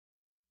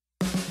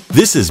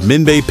This is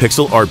Minbay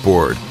Pixel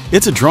Artboard.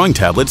 It's a drawing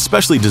tablet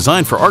specially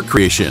designed for art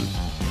creation.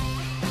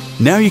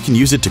 Now you can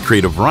use it to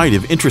create a variety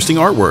of interesting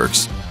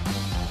artworks.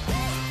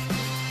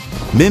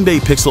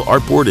 Minbay Pixel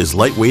Artboard is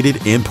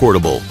lightweighted and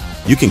portable.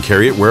 You can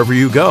carry it wherever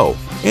you go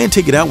and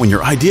take it out when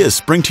your ideas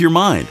spring to your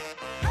mind.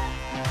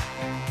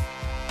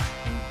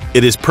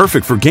 It is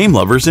perfect for game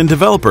lovers and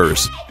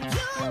developers.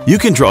 You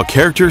can draw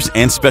characters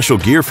and special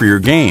gear for your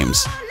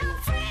games.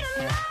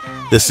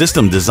 The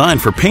system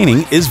designed for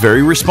painting is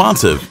very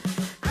responsive.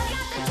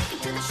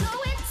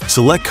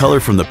 Select color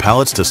from the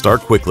palettes to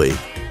start quickly.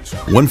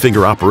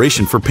 One-finger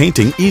operation for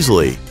painting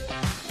easily.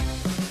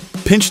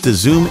 Pinch to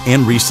zoom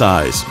and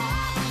resize.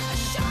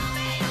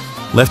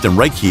 Left and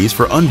right keys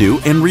for undo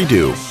and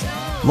redo.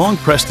 Long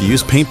press to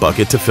use paint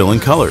bucket to fill in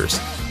colors.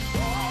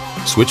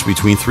 Switch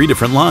between 3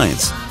 different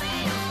lines.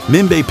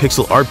 Minbay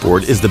Pixel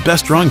Artboard is the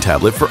best drawing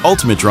tablet for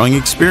ultimate drawing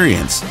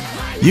experience.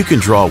 You can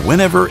draw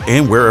whenever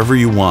and wherever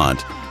you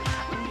want.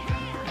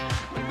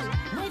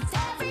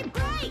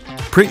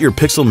 Print your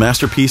pixel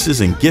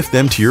masterpieces and gift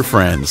them to your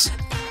friends.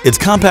 Its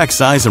compact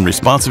size and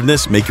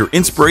responsiveness make your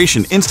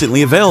inspiration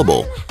instantly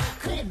available.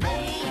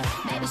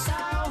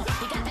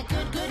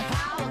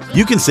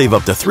 You can save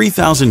up to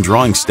 3,000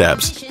 drawing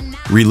steps.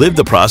 Relive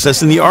the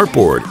process in the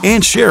Artboard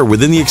and share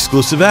within the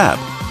exclusive app.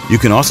 You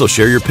can also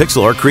share your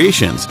pixel art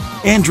creations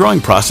and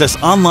drawing process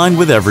online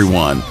with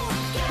everyone.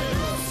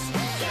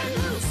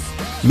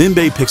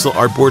 Minbay Pixel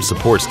Artboard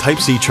supports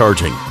Type-C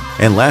charging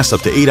and lasts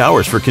up to 8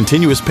 hours for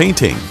continuous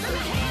painting.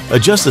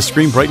 Adjust the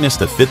screen brightness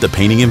to fit the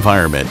painting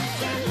environment.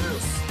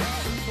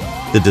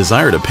 The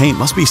desire to paint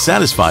must be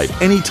satisfied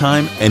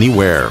anytime,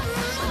 anywhere.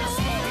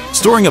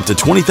 Storing up to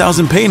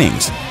 20,000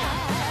 paintings.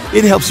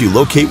 It helps you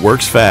locate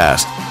works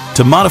fast,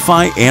 to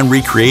modify and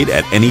recreate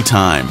at any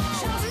time.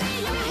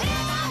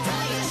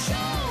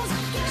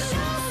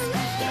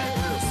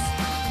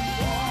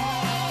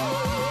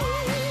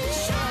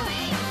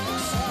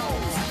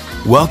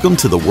 Welcome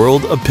to the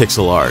world of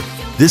pixel art.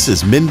 This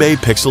is Minbay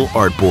Pixel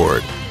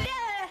Artboard.